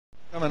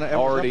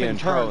already in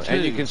turn.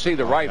 And you can see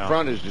the right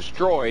front is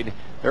destroyed.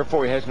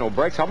 Therefore, he has no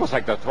brakes. Almost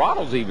like the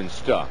throttle's even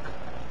stuck.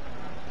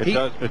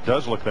 It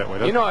does look that way,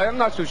 doesn't it? You know, I'm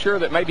not so sure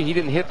that maybe he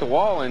didn't hit the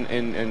wall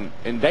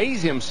and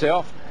daze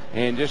himself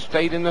and just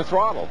stayed in the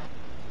throttle.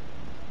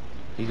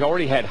 He's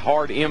already had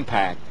hard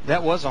impact.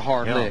 That was a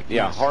hard lick.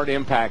 Yeah, yes. Hard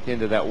impact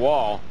into that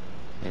wall.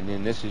 And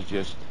then this is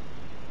just...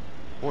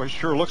 Boy, it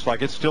sure looks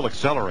like it's still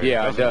accelerating.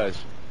 Yeah, it does.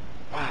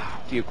 Wow.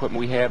 The equipment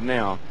we have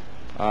now.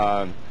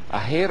 A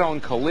head-on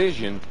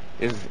collision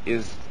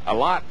is a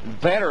lot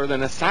better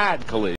than a side collision.